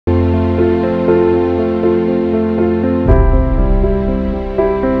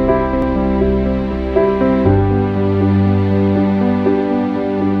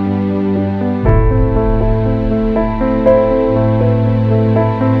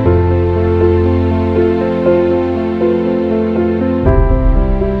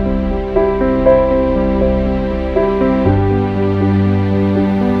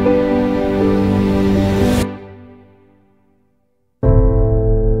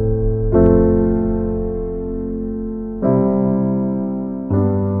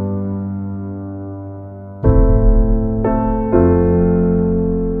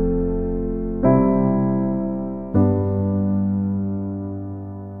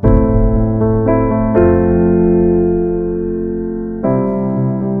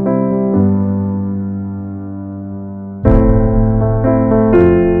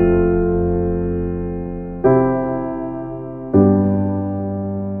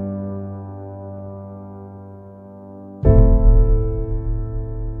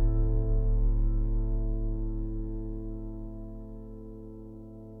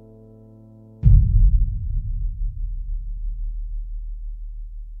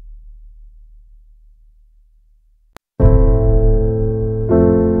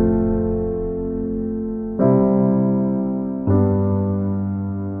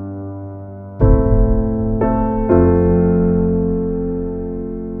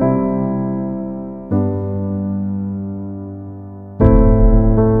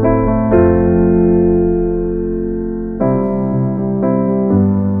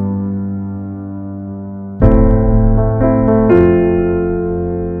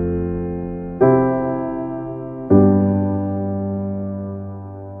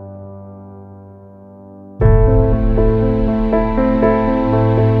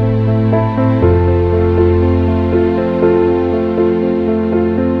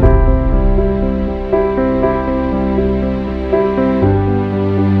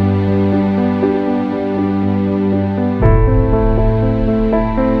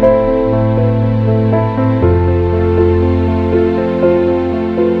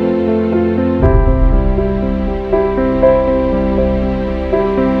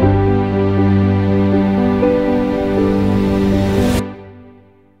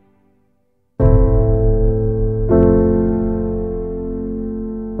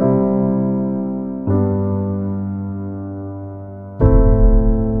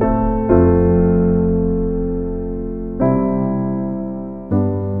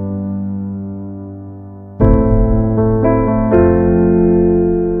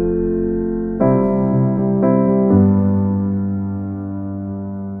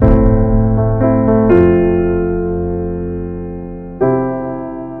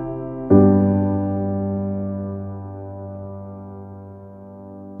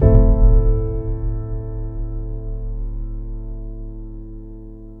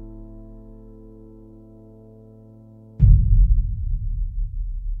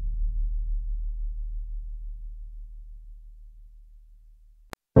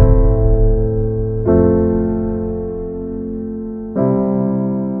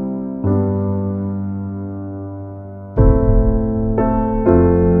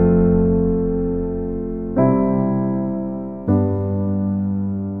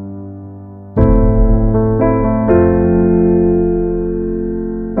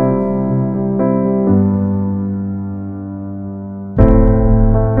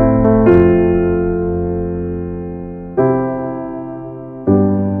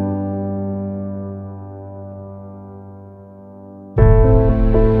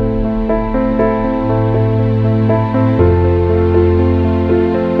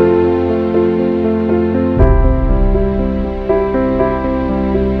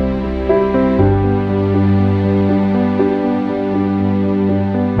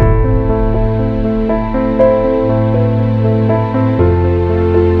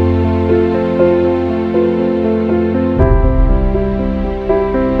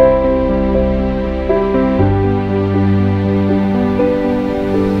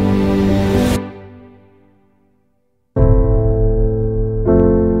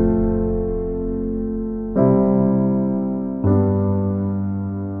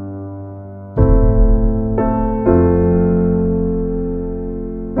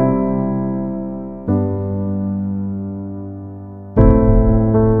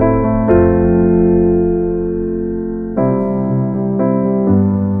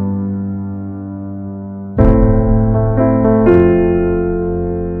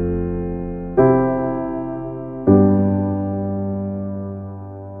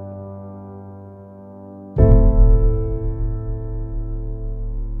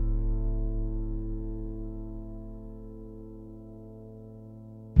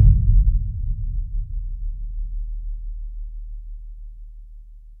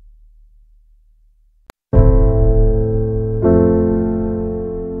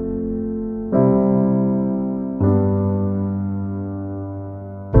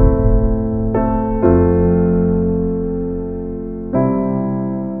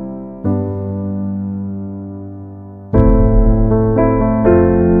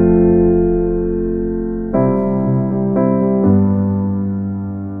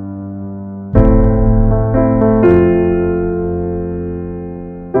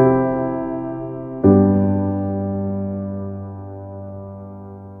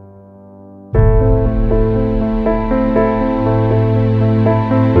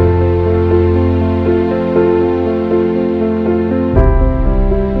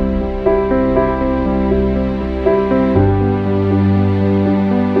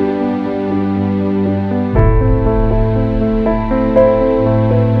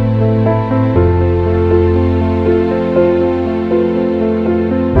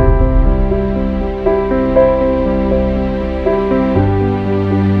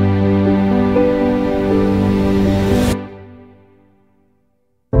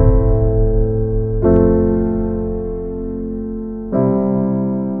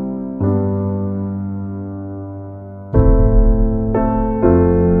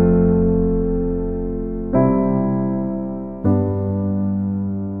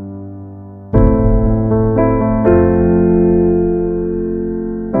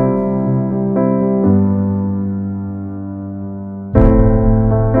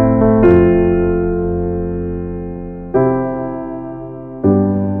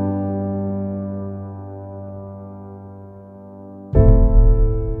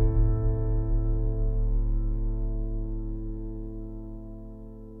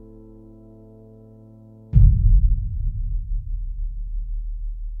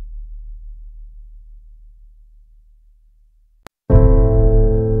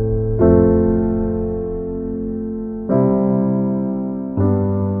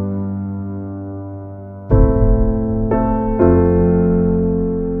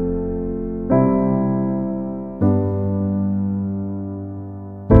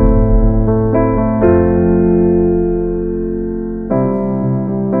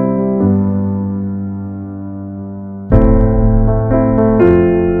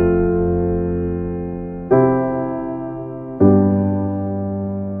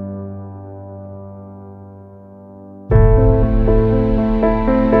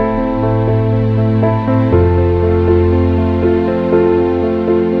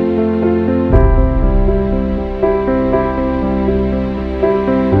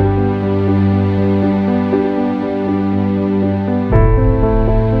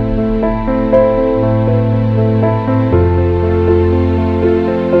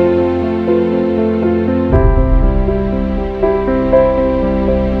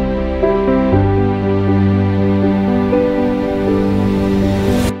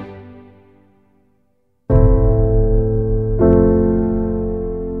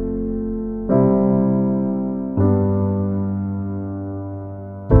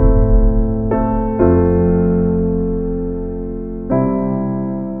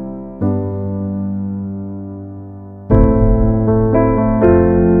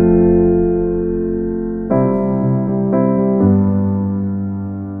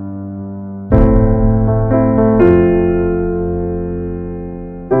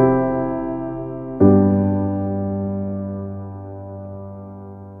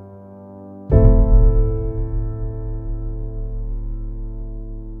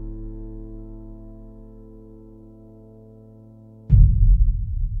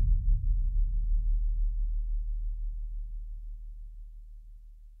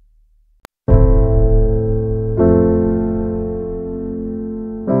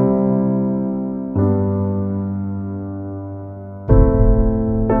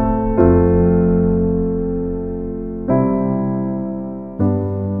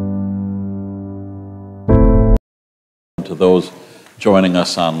those joining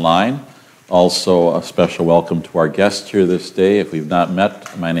us online. Also, a special welcome to our guests here this day. If we've not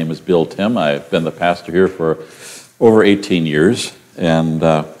met, my name is Bill Tim. I've been the pastor here for over 18 years, and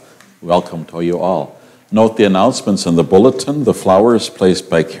welcome to you all. Note the announcements in the bulletin. The flowers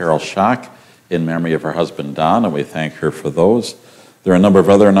placed by Carol Schock in memory of her husband Don, and we thank her for those. There are a number of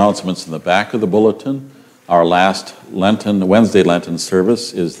other announcements in the back of the bulletin. Our last Wednesday Lenten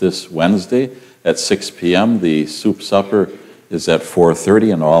service is this Wednesday at 6 p.m. The soup supper is at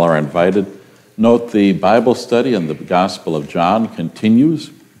 4:30, and all are invited. Note the Bible study in the Gospel of John continues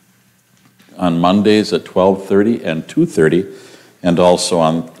on Mondays at 12:30 and 2:30, and also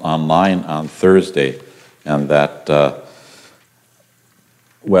online on Thursday. And that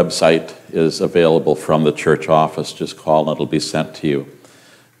website is available from the church office. Just call and it'll be sent to you,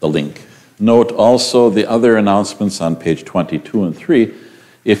 the link. Note also the other announcements on page 22 and 3.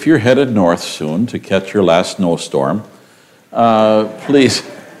 If you're headed north soon to catch your last snowstorm, please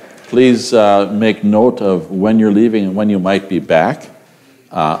make note of when you're leaving and when you might be back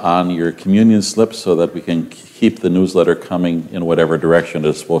on your communion slip so that we can keep the newsletter coming in whatever direction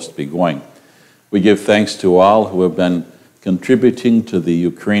it's supposed to be going. We give thanks to all who have been contributing to the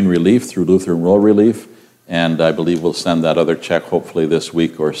Ukraine relief through Lutheran World Relief, and I believe we'll send that other check hopefully this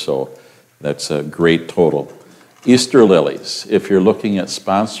week or so. That's a great total. Easter lilies. If you're looking at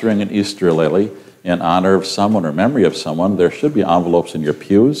sponsoring an Easter lily in honor of someone or memory of someone, there should be envelopes in your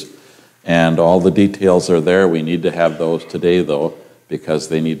pews, and all the details are there. We need to have those today, though, because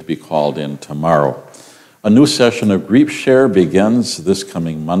they need to be called in tomorrow. A new session of Grief Share begins this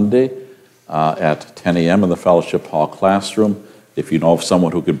coming Monday at 10 a.m. in the Fellowship Hall classroom. If you know of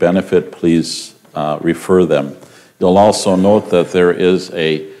someone who could benefit, please refer them. You'll also note that there is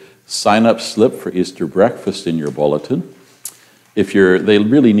a sign-up slip for Easter breakfast in your bulletin. They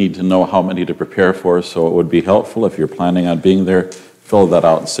really need to know how many to prepare for, so it would be helpful if you're planning on being there, fill that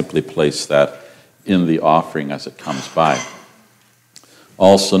out and simply place that in the offering as it comes by.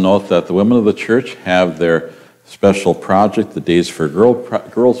 Also note that the women of the church have their special project, the Days for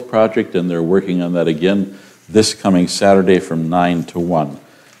Girls project, and they're working on that again this coming Saturday from 9 to 1.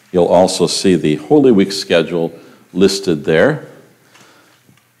 You'll also see the Holy Week schedule listed there.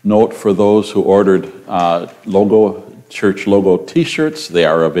 Note for those who ordered church logo t-shirts, they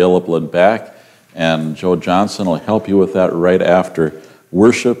are available in back, and Joe Johnson will help you with that right after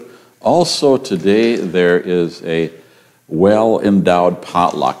worship. Also today there is a well-endowed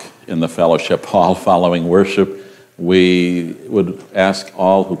potluck in the Fellowship Hall following worship. We would ask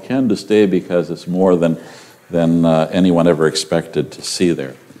all who can to stay because it's more than anyone ever expected to see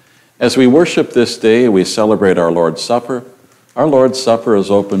there. As we worship this day, we celebrate our Lord's Supper. Our Lord's Supper is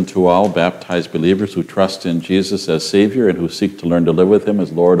open to all baptized believers who trust in Jesus as Savior and who seek to learn to live with Him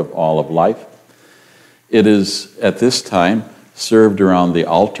as Lord of all of life. It is at this time served around the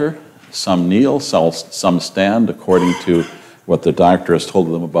altar. Some kneel, some stand according to what the doctor has told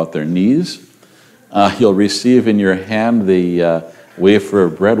them about their knees. You'll receive in your hand the wafer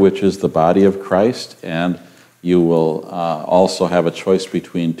of bread, which is the body of Christ, and you will also have a choice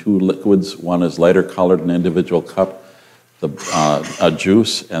between two liquids. One is lighter colored, an individual cup, a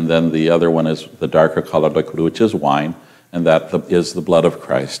juice, and then the other one is the darker colored liquid, which is wine, and that is the blood of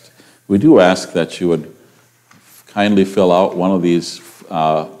Christ. We do ask that you would kindly fill out one of these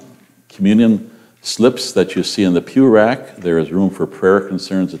communion slips that you see in the pew rack. There is room for prayer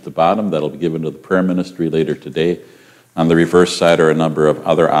concerns at the bottom. That'll be given to the prayer ministry later today. On the reverse side are a number of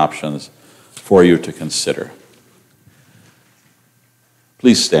other options for you to consider.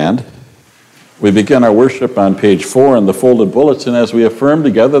 Please stand. We begin our worship on page 4 in the folded bulletin as we affirm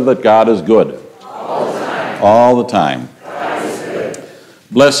together that God is good. All the time. All the time. God is good.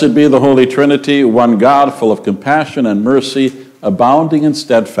 Blessed be the Holy Trinity, one God, full of compassion and mercy, abounding in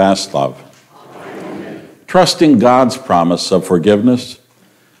steadfast love. Amen. Trusting God's promise of forgiveness,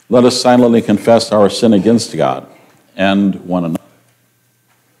 let us silently confess our sin against God and one another.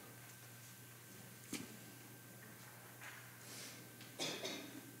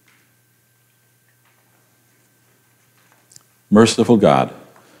 Merciful God,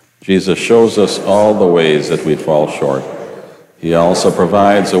 Jesus shows us all the ways that we fall short. He also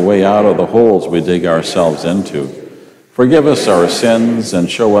provides a way out of the holes we dig ourselves into. Forgive us our sins and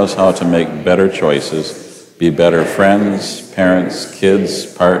show us how to make better choices, be better friends, parents, kids,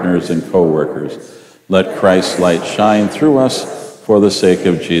 partners, and co-workers. Let Christ's light shine through us. For the sake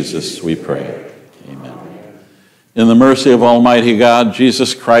of Jesus, we pray. Amen. In the mercy of Almighty God,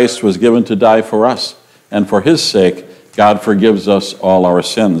 Jesus Christ was given to die for us, and for his sake, God forgives us all our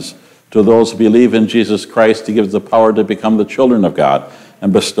sins. To those who believe in Jesus Christ, he gives the power to become the children of God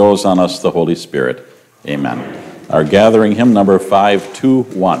and bestows on us the Holy Spirit. Amen. Our gathering hymn number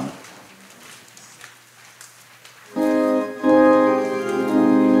 521.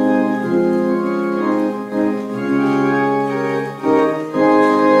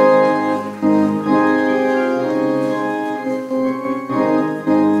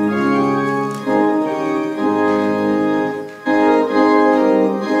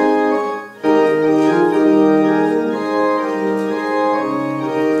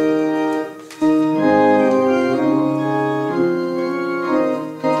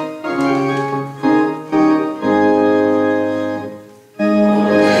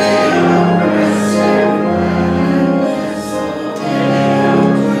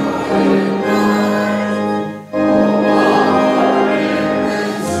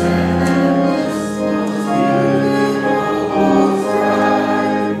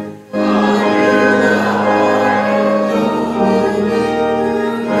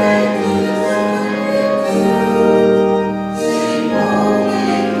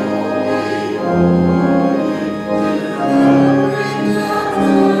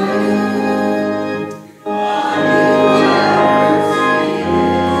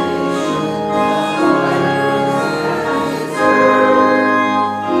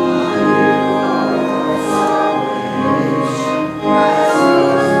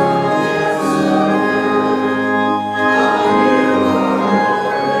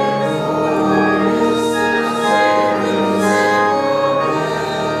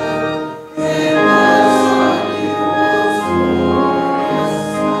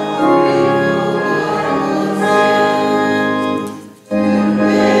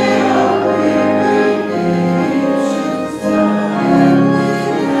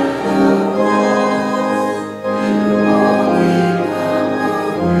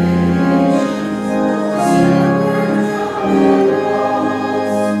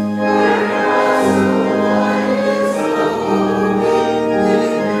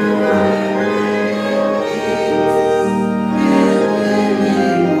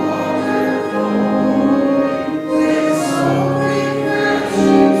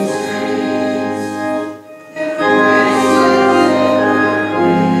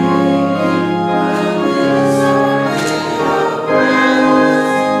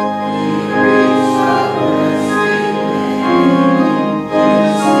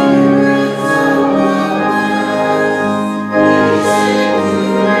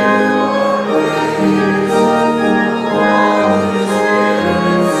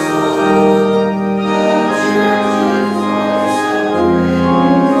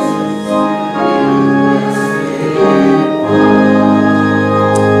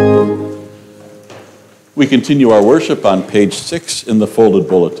 We continue our worship on page 6 in the folded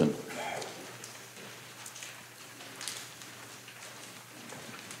bulletin.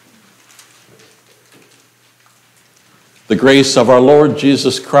 The grace of our Lord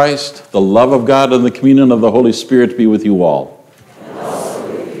Jesus Christ, the love of God, and the communion of the Holy Spirit be with you all.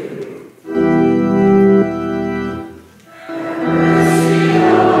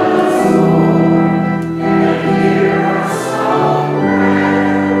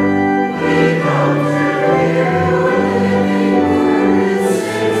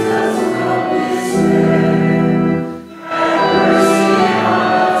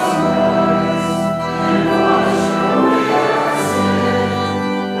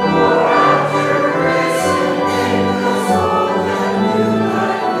 After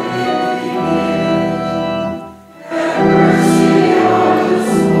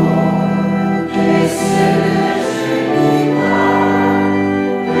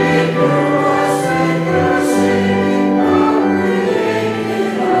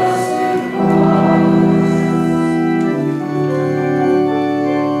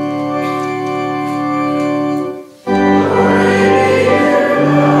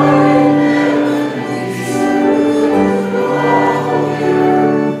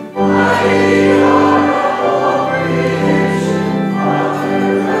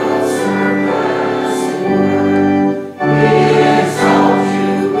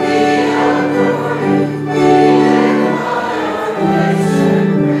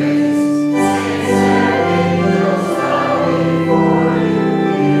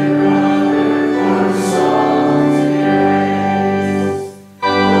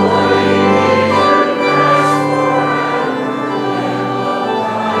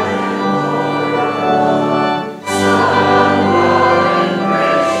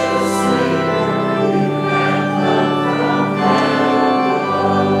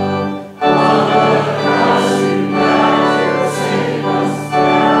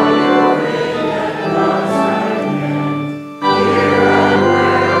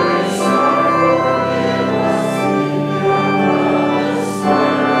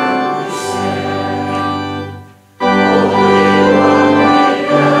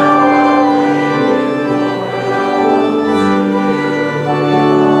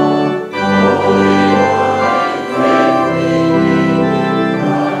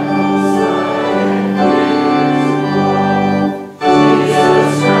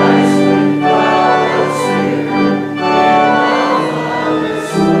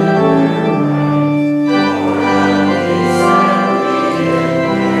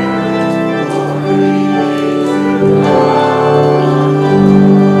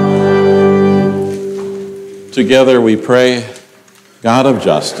Together we pray, God of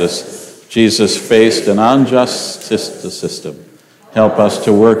justice, Jesus faced an unjust system. Help us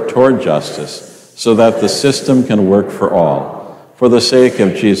to work toward justice so that the system can work for all. For the sake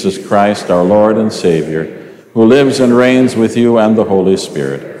of Jesus Christ, our Lord and Savior, who lives and reigns with you and the Holy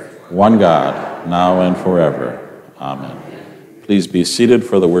Spirit, one God, now and forever. Amen. Please be seated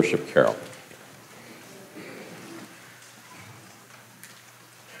for the worship carol.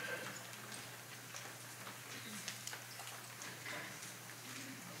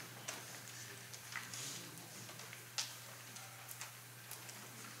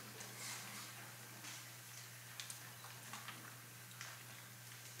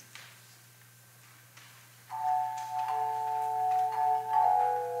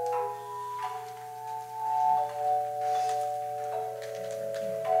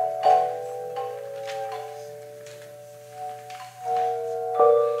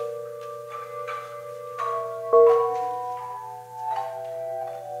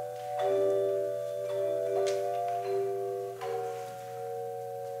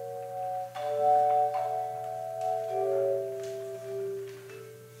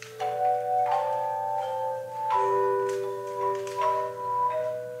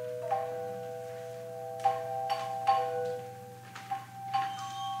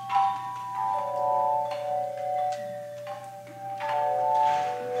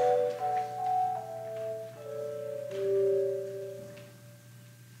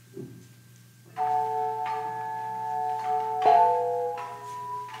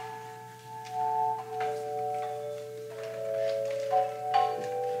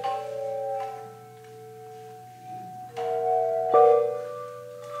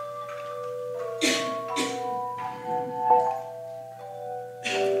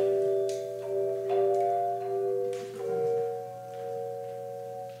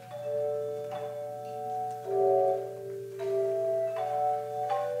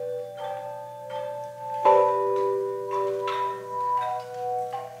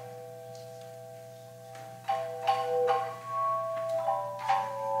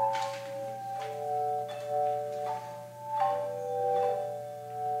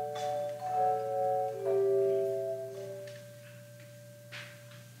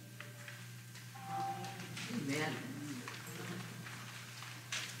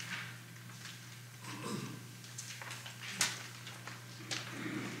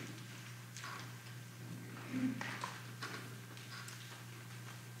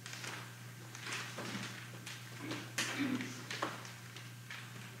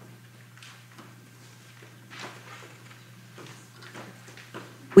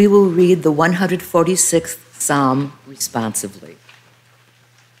 We will read the 146th Psalm responsively.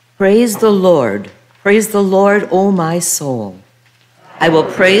 Praise the Lord, O my soul. I will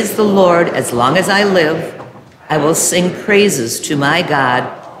praise the Lord as long as I live. I will sing praises to my God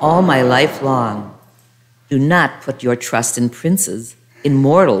all my life long. Do not put your trust in princes, in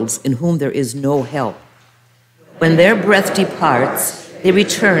mortals in whom there is no help. When their breath departs, they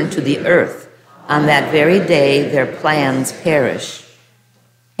return to the earth. On that very day, their plans perish.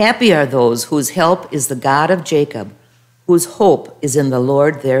 Happy are those whose help is the God of Jacob, whose hope is in the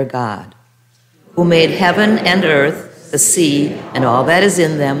Lord their God, who made heaven and earth, the sea, and all that is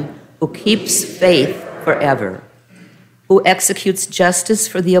in them, who keeps faith forever, who executes justice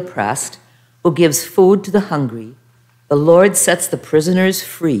for the oppressed, who gives food to the hungry. The Lord sets the prisoners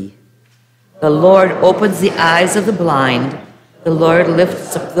free. The Lord opens the eyes of the blind. The Lord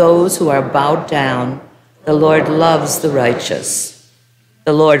lifts up those who are bowed down. The Lord loves the righteous.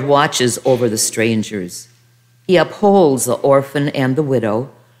 The Lord watches over the strangers. He upholds the orphan and the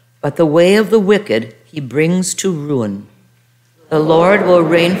widow, but the way of the wicked he brings to ruin. The Lord will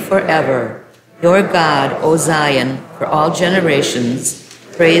reign forever. Your God, O Zion, for all generations.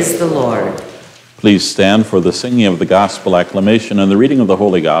 Praise the Lord. Please stand for the singing of the gospel acclamation and the reading of the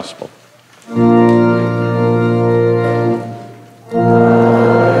Holy Gospel.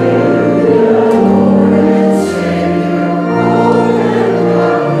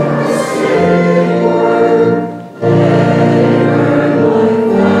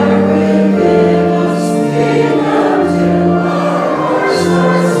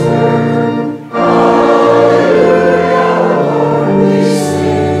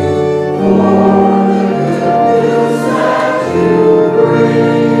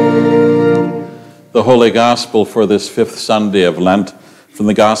 The Holy Gospel for this fifth Sunday of Lent from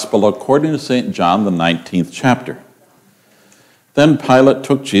the Gospel according to St. John, the 19th chapter. Then Pilate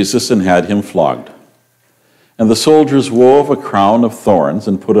took Jesus and had him flogged. And the soldiers wove a crown of thorns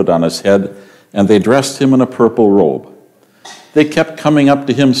and put it on his head, and they dressed him in a purple robe. They kept coming up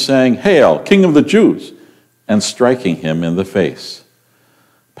to him saying, "Hail, King of the Jews!" and striking him in the face.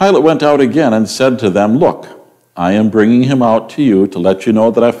 Pilate went out again and said to them, "Look, I am bringing him out to you to let you know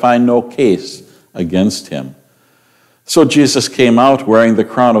that I find no case against him." So Jesus came out wearing the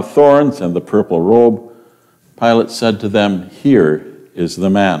crown of thorns and the purple robe. Pilate said to them, "Here is the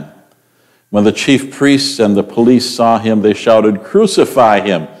man." When the chief priests and the police saw him, they shouted, "Crucify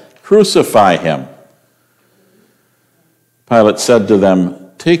him! Crucify him!" Pilate said to them,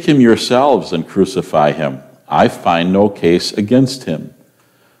 "Take him yourselves and crucify him. I find no case against him."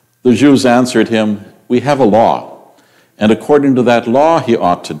 The Jews answered him, "We have a law, and according to that law he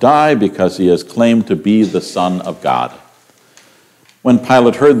ought to die because he has claimed to be the Son of God." When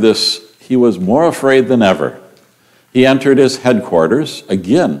Pilate heard this, he was more afraid than ever. He entered his headquarters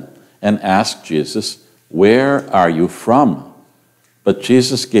again and asked Jesus, "Where are you from?" But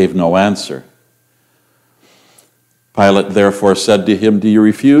Jesus gave no answer. Pilate therefore said to him, "Do you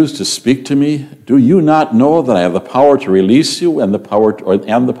refuse to speak to me? Do you not know that I have the power to release you and the power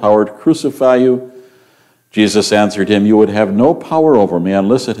to crucify you?" Jesus answered him, "You would have no power over me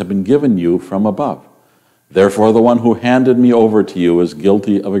unless it had been given you from above. Therefore the one who handed me over to you is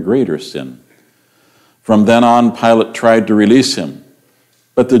guilty of a greater sin." From then on, Pilate tried to release him.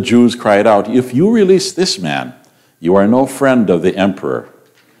 But the Jews cried out, "If you release this man, you are no friend of the emperor.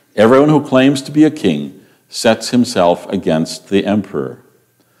 Everyone who claims to be a king sets himself against the emperor."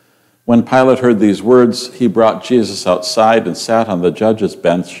 When Pilate heard these words, he brought Jesus outside and sat on the judge's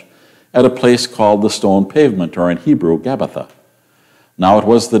bench at a place called the Stone Pavement, or in Hebrew, Gabbatha. Now it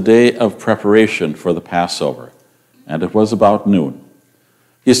was the day of preparation for the Passover, and it was about noon.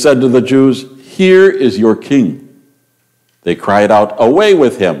 He said to the Jews, "Here is your king." They cried out, "Away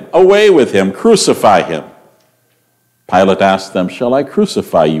with him! Away with him! Crucify him!" Pilate asked them, "Shall I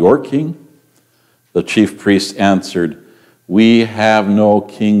crucify your king?" The chief priests answered, "We have no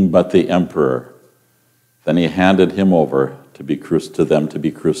king but the emperor." Then he handed him over to them to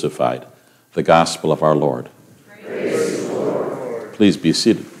be crucified. The gospel of our Lord. Praise the Lord. Please be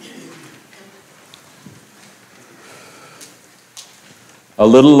seated. A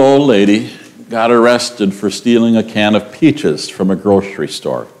little old lady got arrested for stealing a can of peaches from a grocery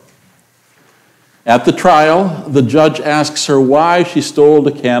store. At the trial, the judge asks her why she stole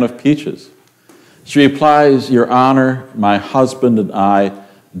the can of peaches. She replies, "Your Honor, my husband and I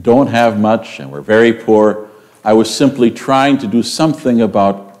don't have much and we're very poor. I was simply trying to do something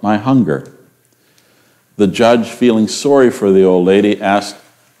about my hunger." The judge, feeling sorry for the old lady, asked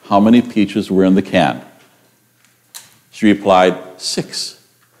how many peaches were in the can. She replied, 6.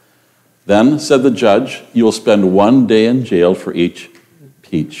 Then, said the judge, "You will spend 1 day in jail for each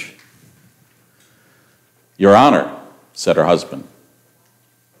peach." "Your Honor," said her husband,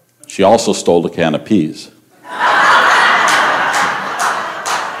 "she also stole a can of peas."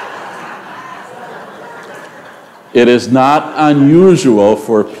 It is not unusual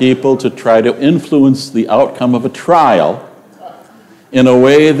for people to try to influence the outcome of a trial in a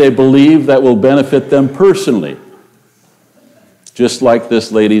way they believe that will benefit them personally, just like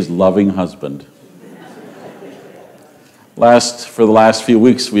this lady's loving husband. For the last few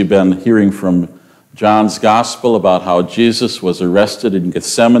weeks, we've been hearing from John's gospel about how Jesus was arrested in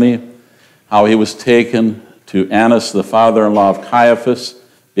Gethsemane, how he was taken to Annas, the father-in-law of Caiaphas,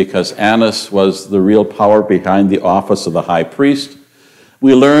 because Annas was the real power behind the office of the high priest.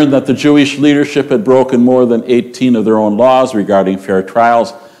 We learned that the Jewish leadership had broken more than 18 of their own laws regarding fair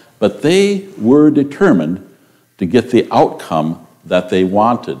trials, but they were determined to get the outcome that they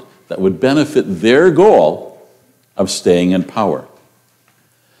wanted, that would benefit their goal of staying in power.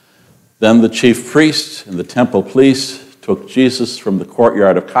 Then the chief priests and the temple police took Jesus from the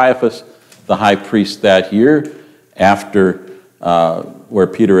courtyard of Caiaphas, the high priest that year, after where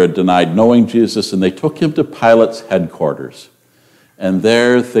Peter had denied knowing Jesus, and they took him to Pilate's headquarters. And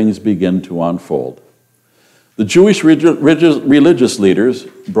there things begin to unfold. The Jewish religious leaders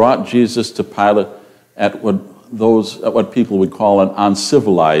brought Jesus to Pilate at what people would call an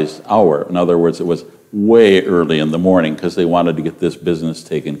uncivilized hour. In other words, it was way early in the morning because they wanted to get this business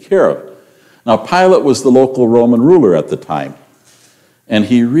taken care of. Now, Pilate was the local Roman ruler at the time, and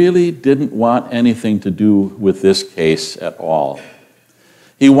he really didn't want anything to do with this case at all.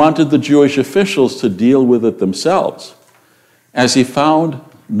 He wanted the Jewish officials to deal with it themselves, as he found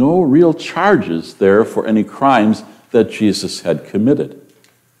no real charges there for any crimes that Jesus had committed.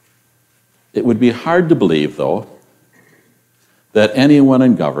 It would be hard to believe, though, that anyone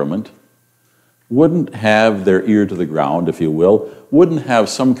in government wouldn't have their ear to the ground, if you will, wouldn't have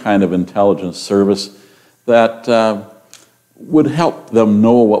some kind of intelligence service that would help them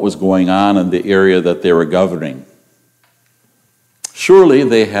know what was going on in the area that they were governing. Surely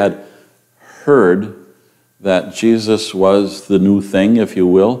they had heard that Jesus was the new thing, if you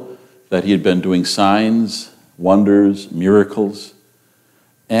will, that he had been doing signs, wonders, miracles,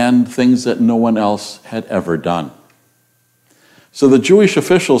 and things that no one else had ever done. So the Jewish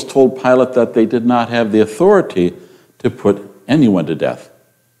officials told Pilate that they did not have the authority to put anyone to death.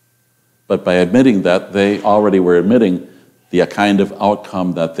 But by admitting that, they already were admitting the kind of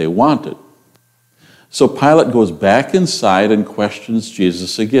outcome that they wanted. So Pilate goes back inside and questions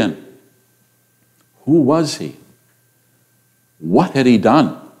Jesus again. Who was he? What had he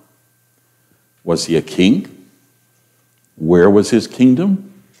done? Was he a king? Where was his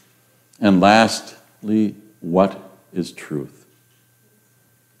kingdom? And lastly, what is truth?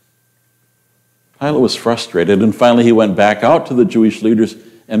 Pilate was frustrated, and finally he went back out to the Jewish leaders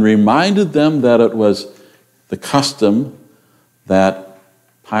and reminded them that it was the custom that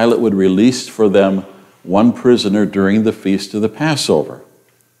Pilate would release for them one prisoner during the feast of the Passover.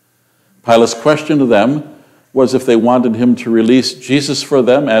 Pilate's question to them was if they wanted him to release Jesus for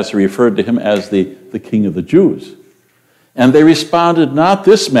them, as he referred to him as the King of the Jews. And they responded, not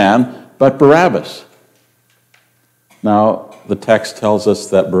this man, but Barabbas. Now, the text tells us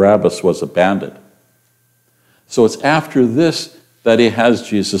that Barabbas was a bandit. So it's after this that he has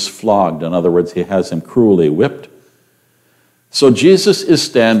Jesus flogged. In other words, he has him cruelly whipped. So Jesus is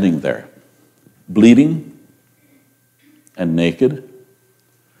standing there, bleeding and naked,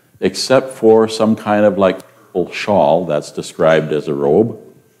 except for some kind of like purple shawl that's described as a robe.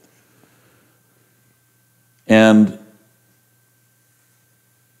 And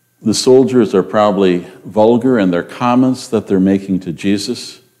the soldiers are probably vulgar in their comments that they're making to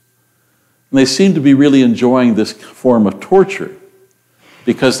Jesus. And they seem to be really enjoying this form of torture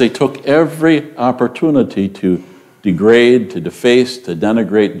because they took every opportunity to degrade, to deface, to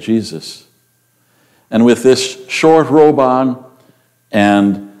denigrate Jesus. And with this short robe on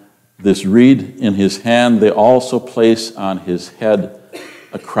and this reed in his hand, they also place on his head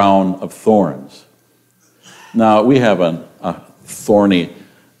a crown of thorns. Now, we have a thorny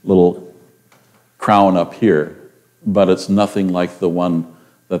little crown up here, but it's nothing like the one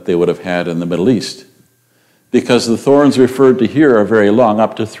that they would have had in the Middle East, because the thorns referred to here are very long,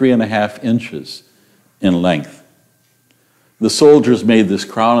 up to 3.5 inches in length. The soldiers made this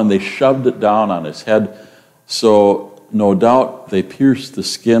crown and they shoved it down on his head, so no doubt they pierced the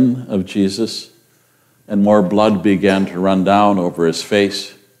skin of Jesus and more blood began to run down over his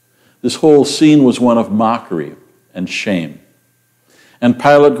face. This whole scene was one of mockery and shame. And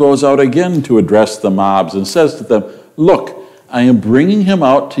Pilate goes out again to address the mobs and says to them, look, I am bringing him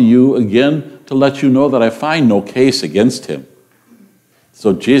out to you again to let you know that I find no case against him.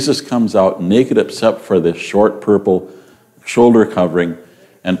 So Jesus comes out naked except for this short purple shoulder covering,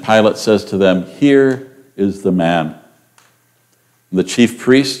 and Pilate says to them, here is the man. The chief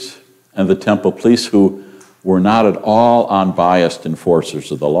priests and the temple police, who were not at all unbiased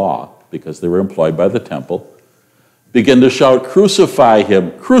enforcers of the law, because they were employed by the temple, begin to shout, crucify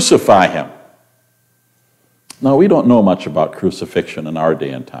him, crucify him. Now, we don't know much about crucifixion in our day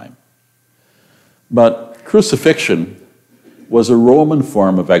and time, but crucifixion was a Roman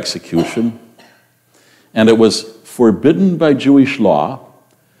form of execution, and it was forbidden by Jewish law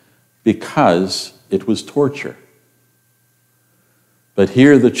because it was torture. But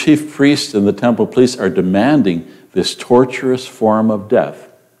here the chief priests and the temple police are demanding this torturous form of death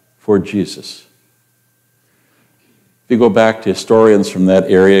for Jesus. If you go back to historians from that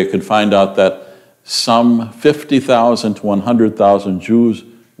area, you can find out that some 50,000 to 100,000 Jews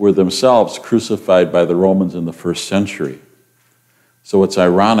were themselves crucified by the Romans in the first century. So it's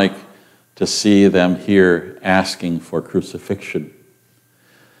ironic to see them here asking for crucifixion.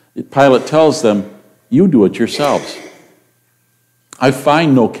 Pilate tells them, you do it yourselves. I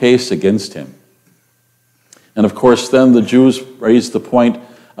find no case against him. And of course, then the Jews raise the point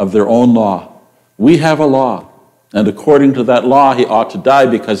of their own law. We have a law, and according to that law, he ought to die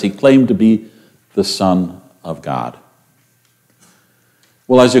because he claimed to be the Son of God.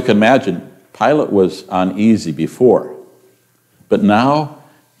 Well, as you can imagine, Pilate was uneasy before, but now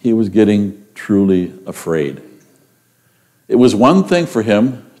he was getting truly afraid. It was one thing for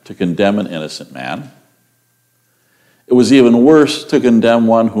him to condemn an innocent man. It was even worse to condemn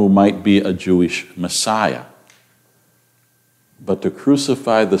one who might be a Jewish Messiah. But to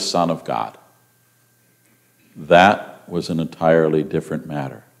crucify the Son of God, that was an entirely different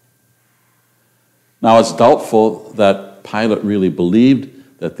matter. Now, it's doubtful that Pilate really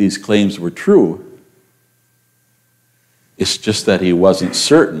believed that these claims were true. It's just that he wasn't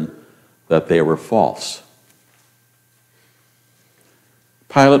certain that they were false.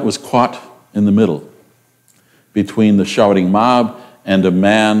 Pilate was caught in the middle between the shouting mob and a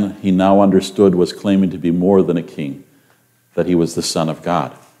man he now understood was claiming to be more than a king, that he was the Son of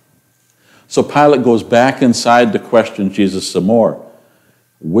God. So Pilate goes back inside to question Jesus some more.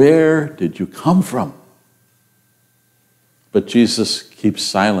 Where did you come from? But Jesus keeps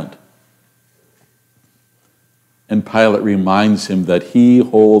silent. And Pilate reminds him that he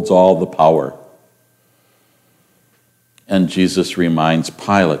holds all the power. And Jesus reminds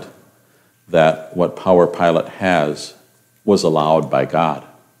Pilate that what power Pilate has was allowed by God.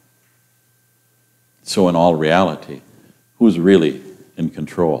 So in all reality, who's really in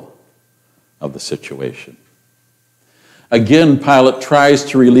control of the situation? Again, Pilate tries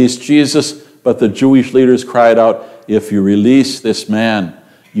to release Jesus, but the Jewish leaders cried out, "If you release this man,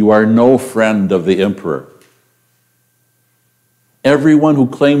 you are no friend of the emperor." Everyone who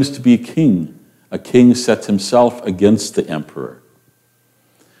claims to be a king sets himself against the emperor.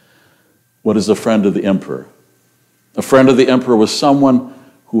 What is a friend of the emperor? A friend of the emperor was someone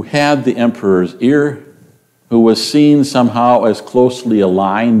who had the emperor's ear, who was seen somehow as closely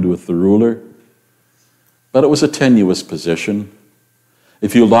aligned with the ruler, but it was a tenuous position.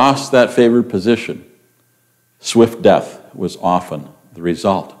 If you lost that favored position, swift death was often the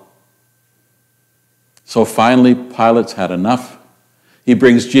result. So finally, Pilate's had enough. He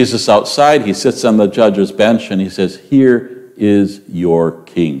brings Jesus outside, he sits on the judge's bench, and he says, "Here is your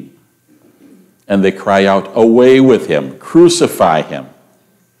king." And they cry out, "Away with him, crucify him."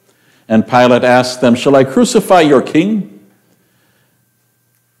 And Pilate asks them, "Shall I crucify your king?"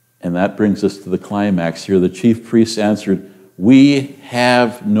 And that brings us to the climax here. The chief priests answered, "We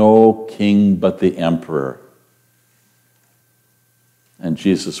have no king but the emperor." And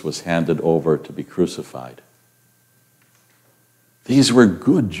Jesus was handed over to be crucified. These were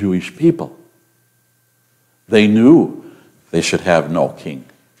good Jewish people. They knew they should have no king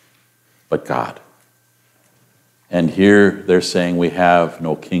but God. And here they're saying we have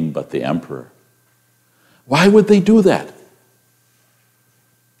no king but the emperor. Why would they do that?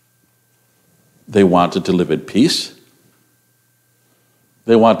 They wanted to live in peace.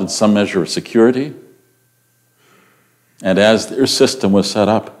 They wanted some measure of security. And as their system was set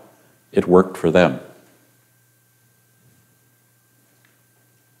up, it worked for them.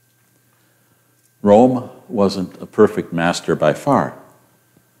 Rome wasn't a perfect master by far,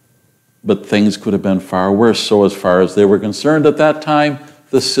 but things could have been far worse. So as far as they were concerned at that time,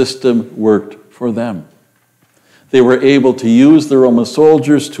 the system worked for them. They were able to use the Roman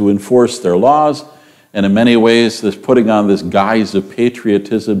soldiers to enforce their laws, and in many ways, this putting on this guise of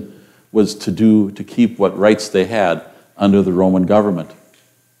patriotism was to keep what rights they had under the Roman government.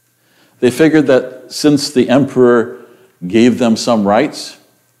 They figured that since the emperor gave them some rights,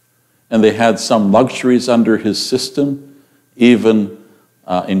 and they had some luxuries under his system, even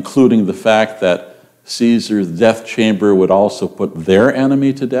including the fact that Caesar's death chamber would also put their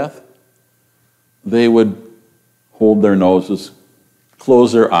enemy to death, they would hold their noses,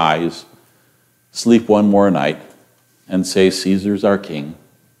 close their eyes, sleep one more night, and say, "Caesar's our king,"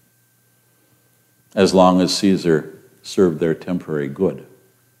 as long as Caesar served their temporary good.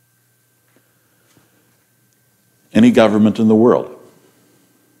 Any government in the world,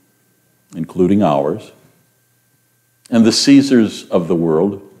 including ours, and the Caesars of the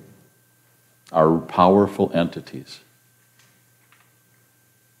world are powerful entities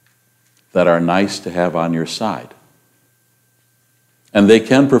that are nice to have on your side. And they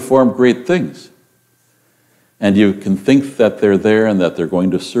can perform great things. And you can think that they're there and that they're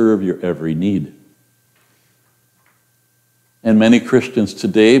going to serve your every need. And many Christians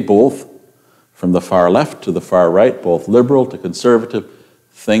today, both from the far left to the far right, both liberal to conservative,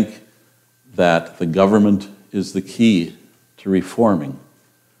 think that the government is the key to reforming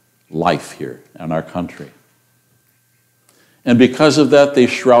life here in our country. And because of that, they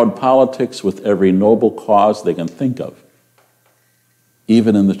shroud politics with every noble cause they can think of,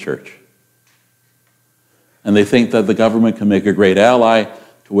 even in the church. And they think that the government can make a great ally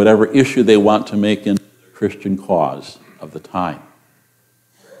to whatever issue they want to make in the Christian cause of the time.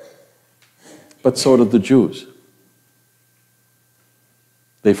 But so did the Jews.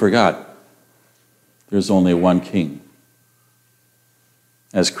 They forgot there's only one king.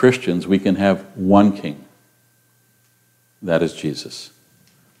 As Christians, we can have one king. That is Jesus.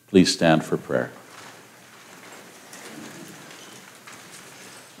 Please stand for prayer.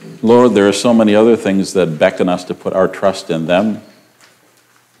 Lord, there are so many other things that beckon us to put our trust in them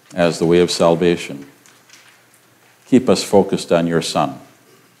as the way of salvation. Keep us focused on your Son,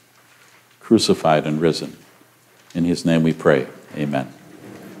 crucified and risen. In his name we pray. Amen.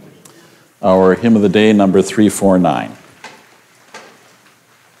 Our hymn of the day, number 349.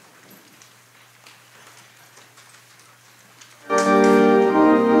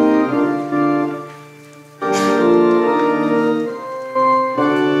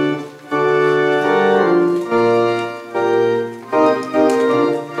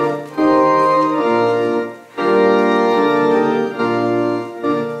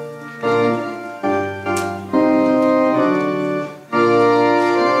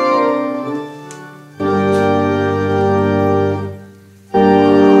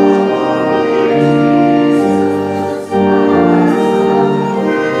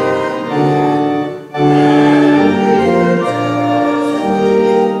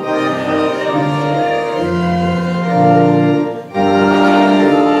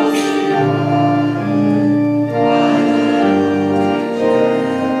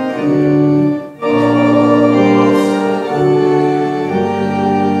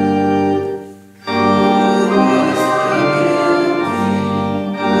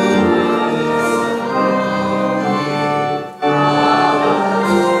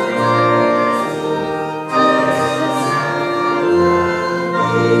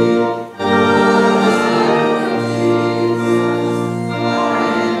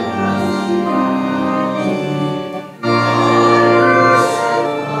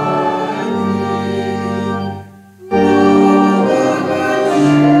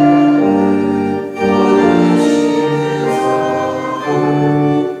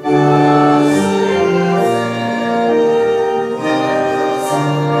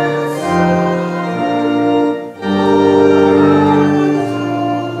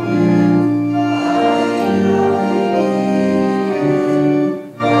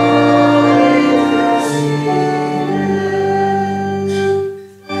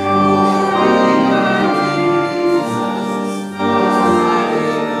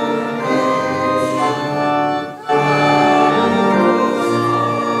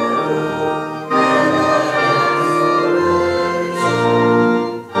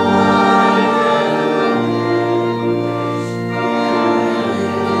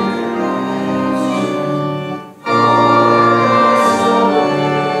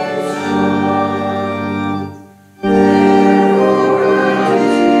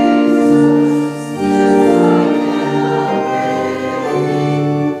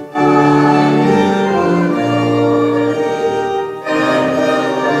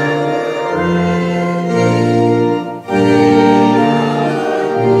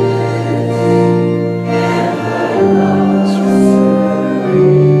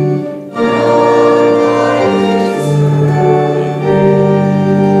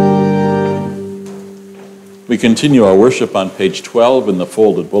 continue our worship on page 12 in the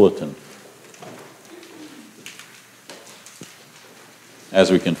folded bulletin. As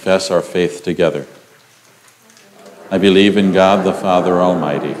we confess our faith together. I believe in God the Father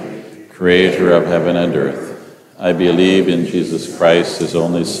Almighty, creator of heaven and earth. I believe in Jesus Christ, his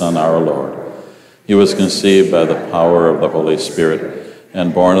only Son, our Lord. He was conceived by the power of the Holy Spirit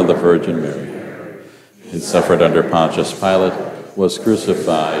and born of the Virgin Mary. He suffered under Pontius Pilate, was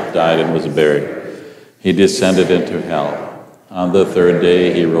crucified, died, and was buried. He descended into hell. On the third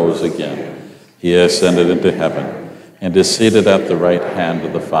day he rose again. He ascended into heaven and is seated at the right hand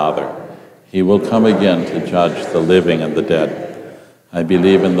of the Father. He will come again to judge the living and the dead. I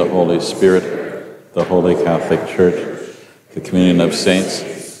believe in the Holy Spirit, the Holy Catholic Church, the communion of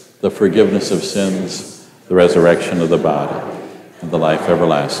saints, the forgiveness of sins, the resurrection of the body, and the life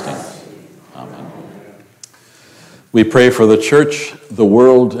everlasting. Amen. We pray for the Church, the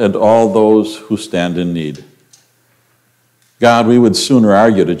world, and all those who stand in need. God, we would sooner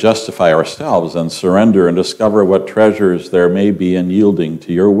argue to justify ourselves than surrender and discover what treasures there may be in yielding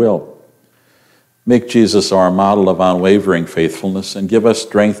to your will. Make Jesus our model of unwavering faithfulness and give us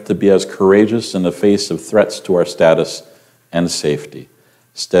strength to be as courageous in the face of threats to our status and safety.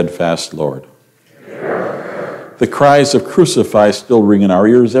 Steadfast Lord. The cries of crucify still ring in our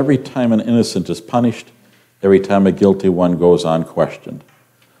ears every time an innocent is punished, every time a guilty one goes unquestioned.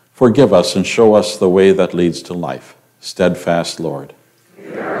 Forgive us and show us the way that leads to life. Steadfast Lord.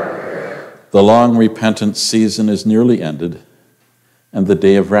 The long repentant season is nearly ended, and the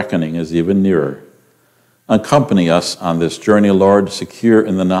day of reckoning is even nearer. Accompany us on this journey, Lord, secure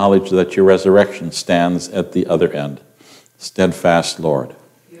in the knowledge that your resurrection stands at the other end. Steadfast Lord.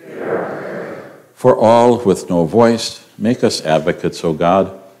 For all with no voice, make us advocates, O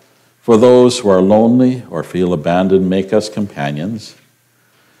God. For those who are lonely or feel abandoned, make us companions.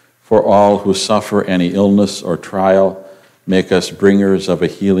 For all who suffer any illness or trial, make us bringers of a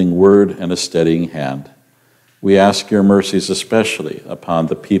healing word and a steadying hand. We ask your mercies especially upon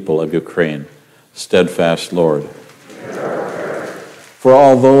the people of Ukraine. Steadfast Lord. For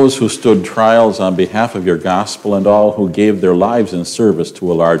all those who stood trials on behalf of your gospel and all who gave their lives in service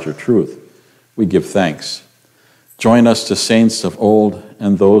to a larger truth, we give thanks. Join us to saints of old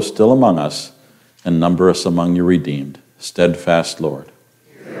and those still among us, and number us among your redeemed. Steadfast Lord.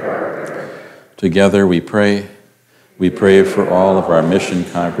 Together we pray. We pray for all of our mission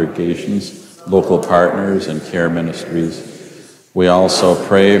congregations, local partners, and care ministries. We also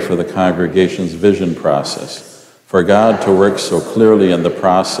pray for the congregation's vision process, for God to work so clearly in the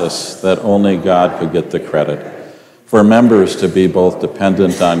process that only God could get the credit, for members to be both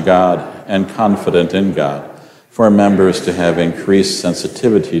dependent on God and confident in God, for members to have increased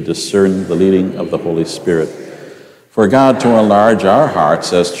sensitivity to discern the leading of the Holy Spirit, for God to enlarge our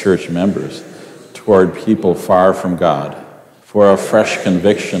hearts as church members toward people far from God, for a fresh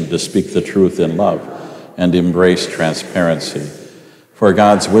conviction to speak the truth in love and embrace transparency, for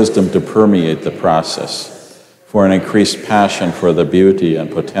God's wisdom to permeate the process, for an increased passion for the beauty and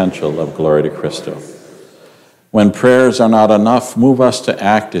potential of Glory to Christo. When prayers are not enough, move us to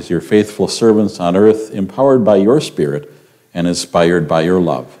act as your faithful servants on earth, empowered by your Spirit and inspired by your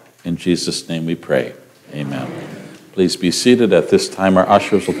love. In Jesus' name we pray. Amen. Please be seated. At this time, our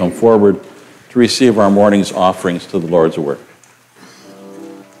ushers will come forward to receive our morning's offerings to the Lord's work.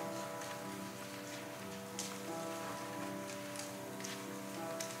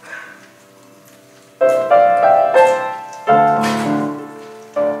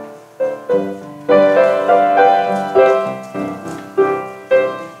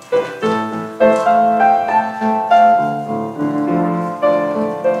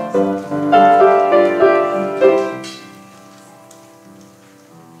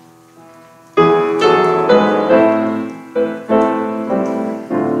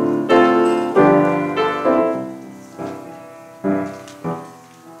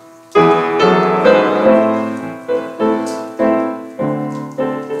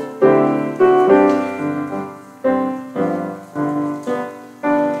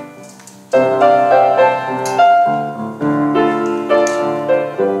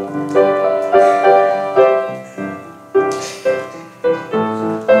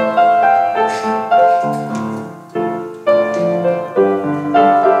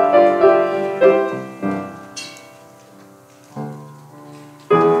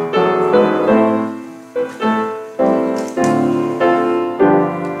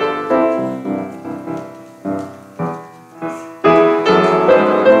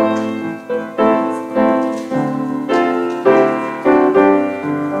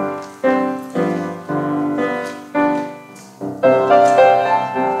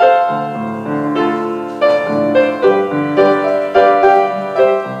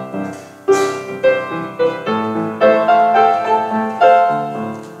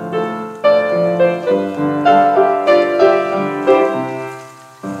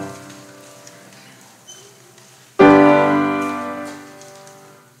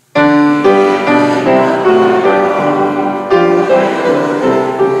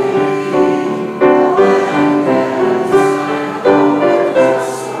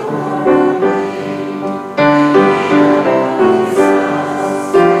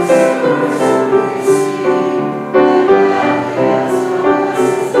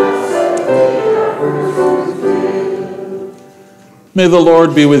 May the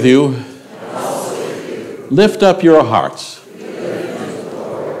Lord be with you. Lift up your hearts.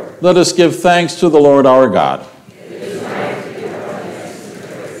 Let us give thanks to the Lord our God.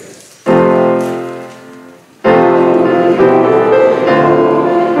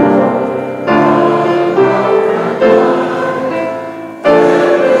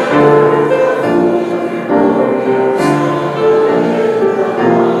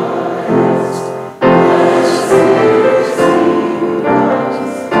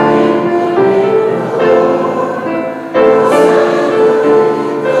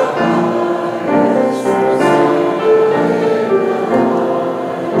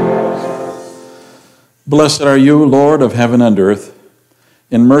 Blessed are you, Lord of heaven and earth.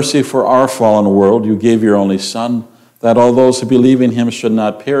 In mercy for our fallen world, you gave your only Son, that all those who believe in him should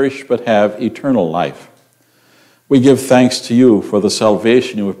not perish, but have eternal life. We give thanks to you for the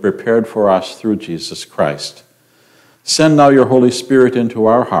salvation you have prepared for us through Jesus Christ. Send now your Holy Spirit into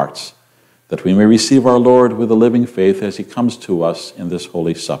our hearts, that we may receive our Lord with a living faith as he comes to us in this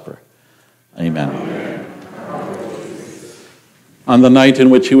holy supper. Amen. Amen. On the night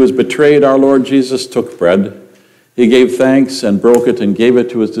in which he was betrayed, our Lord Jesus took bread. He gave thanks and broke it and gave it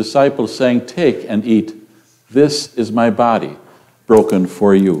to his disciples, saying, "Take and eat. This is my body, broken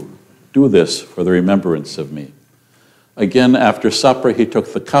for you. Do this for the remembrance of me." Again, after supper, he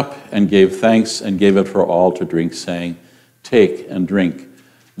took the cup and gave thanks and gave it for all to drink, saying, "Take and drink.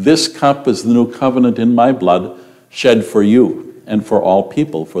 This cup is the new covenant in my blood, shed for you and for all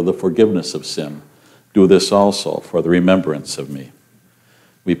people for the forgiveness of sin. Do this also for the remembrance of me."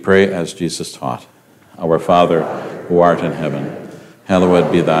 We pray as Jesus taught. Our Father, who art in heaven,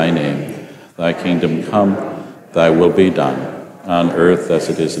 hallowed be thy name. Thy kingdom come, thy will be done, on earth as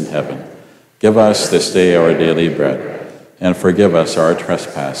it is in heaven. Give us this day our daily bread, and forgive us our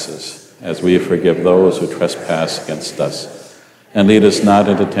trespasses, as we forgive those who trespass against us. And lead us not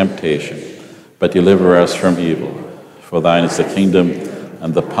into temptation, but deliver us from evil. For thine is the kingdom,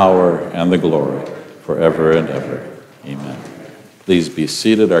 and the power, and the glory, forever and ever. Amen. Please be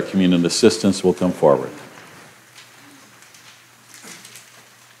seated. Our communion assistants will come forward.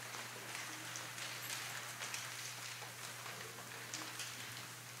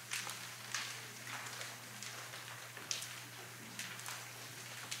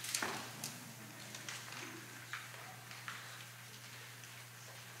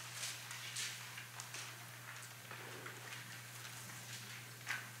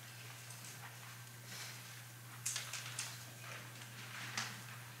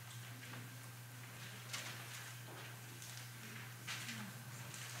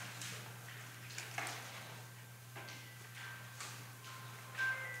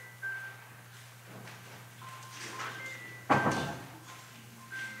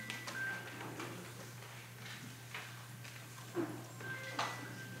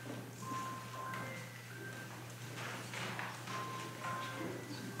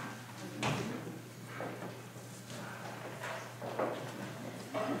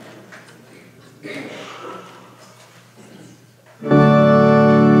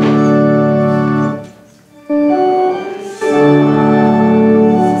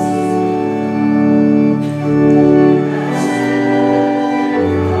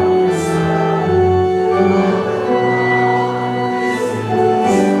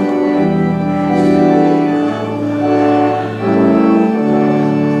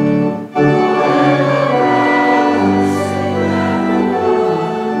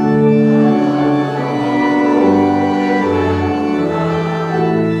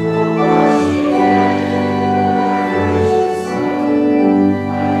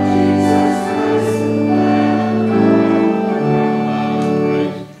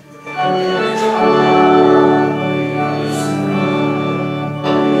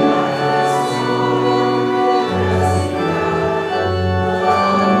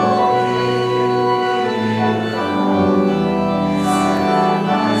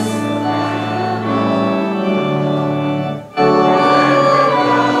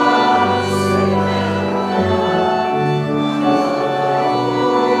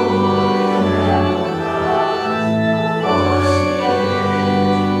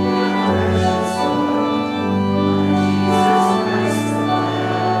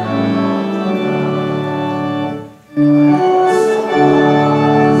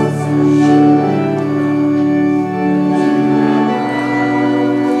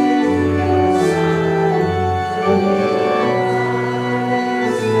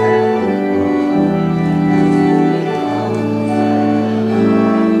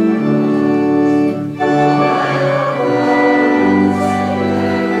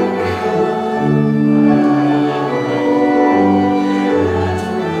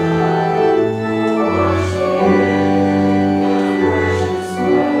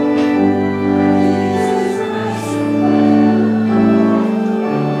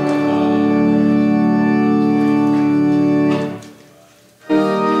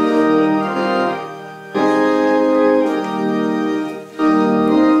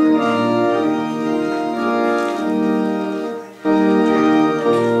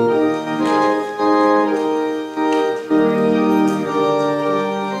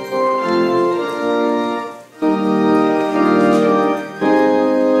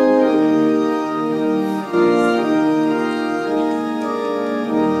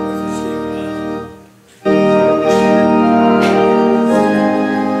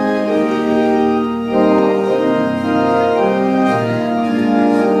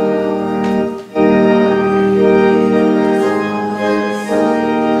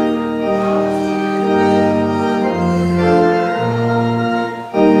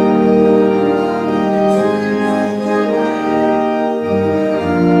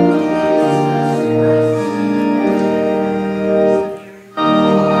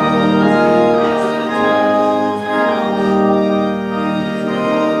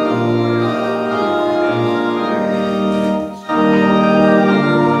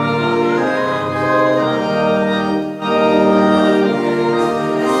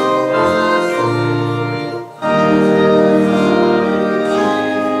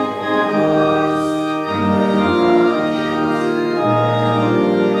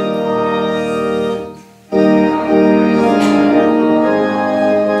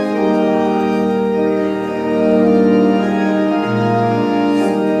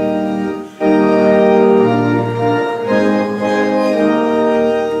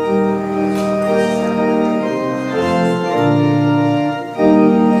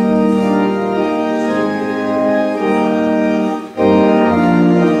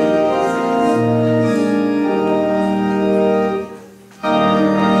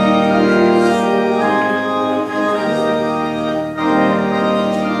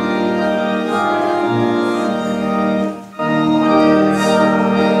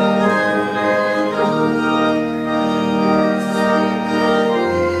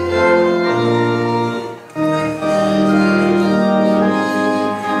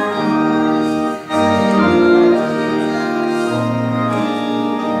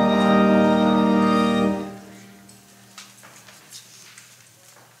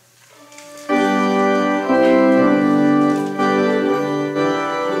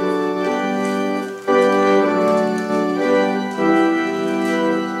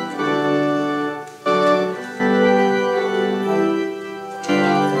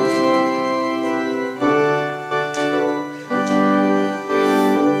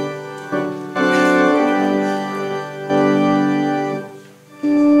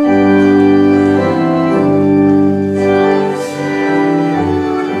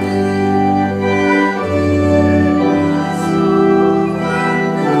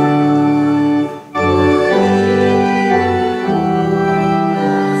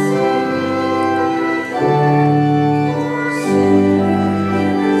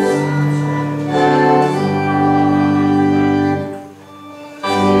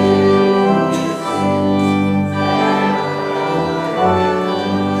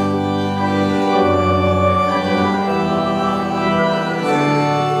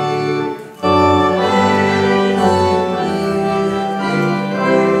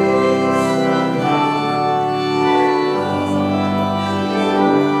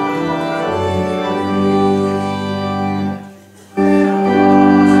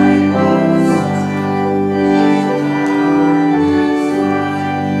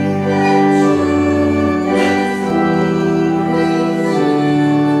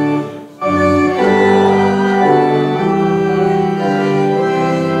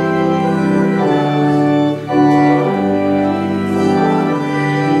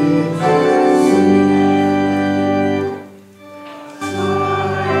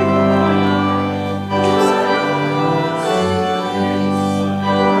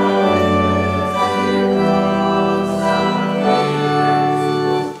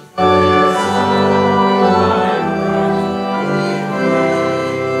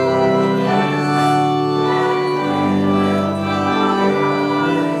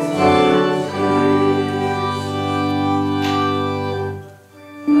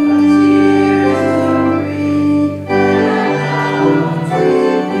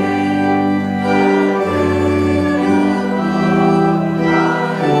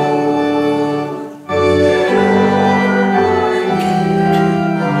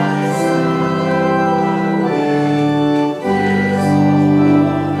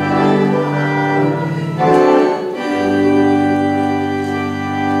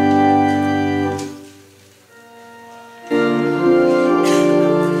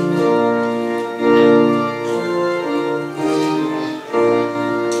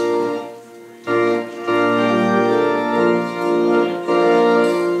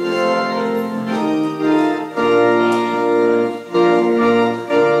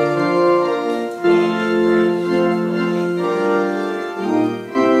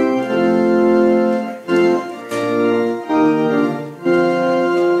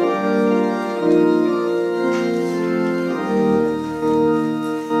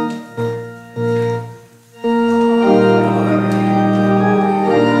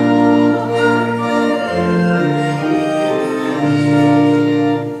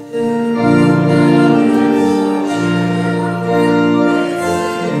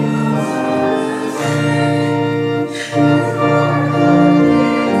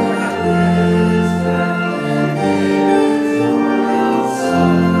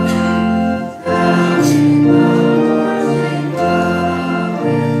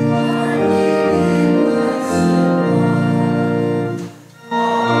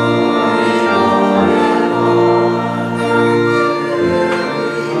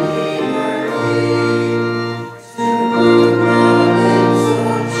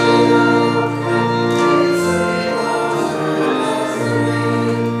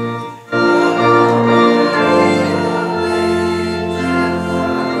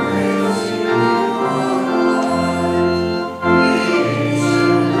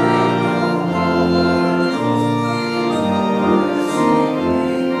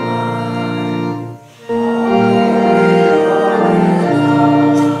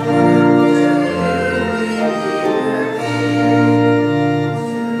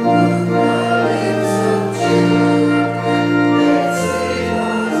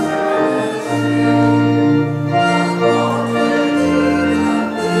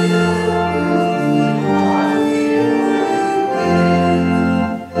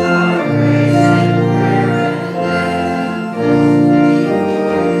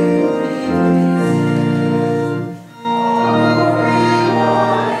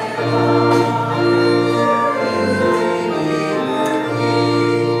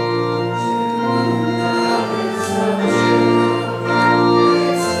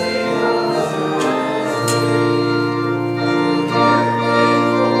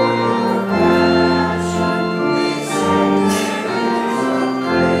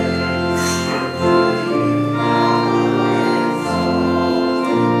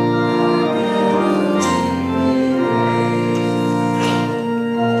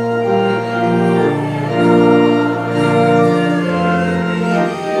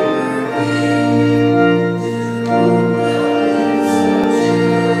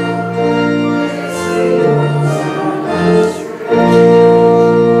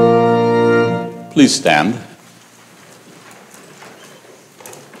 Please stand.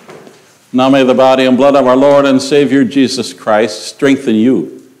 Now may the body and blood of our Lord and Savior Jesus Christ strengthen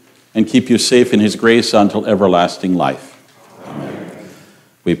you and keep you safe in his grace until everlasting life. Amen.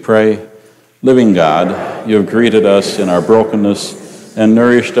 We pray, living God, you have greeted us in our brokenness and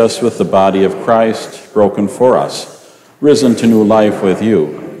nourished us with the body of Christ, broken for us, risen to new life with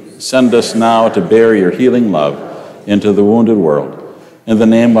you. Send us now to bear your healing love into the wounded world. In the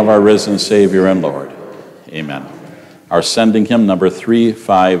name of our risen Savior and Lord. Amen. Our sending hymn number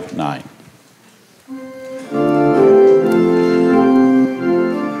 359.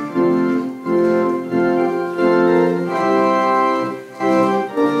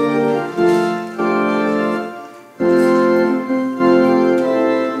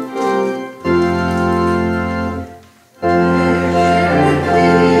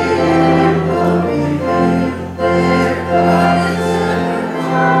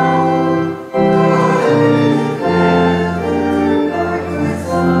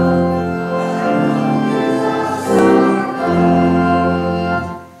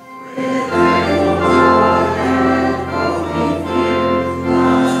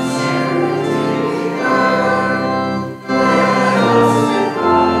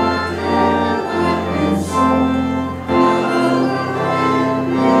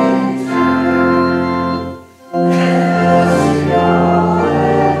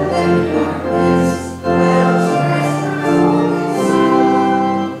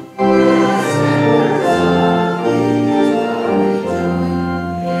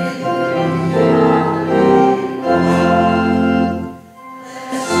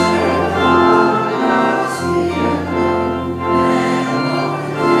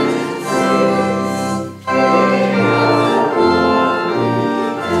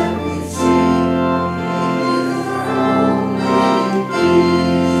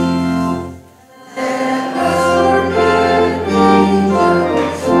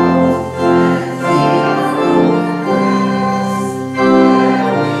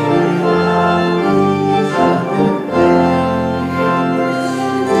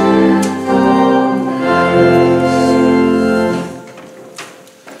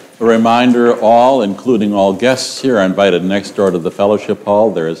 Reminder, all, including all guests here, are invited next door to the fellowship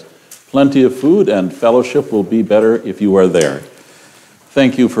hall. There is plenty of food, and fellowship will be better if you are there.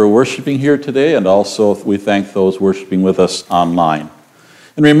 Thank you for worshiping here today, and also we thank those worshiping with us online.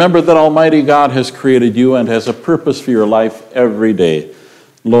 And remember that Almighty God has created you and has a purpose for your life every day.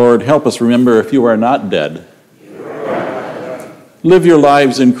 Lord, help us remember if you are not dead. Live your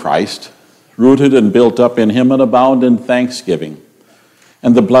lives in Christ, rooted and built up in him and abound in thanksgiving.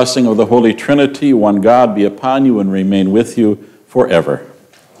 And the blessing of the Holy Trinity, one God, be upon you and remain with you forever.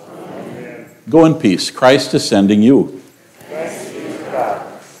 Amen. Go in peace. Christ is sending you. Thanks be to God.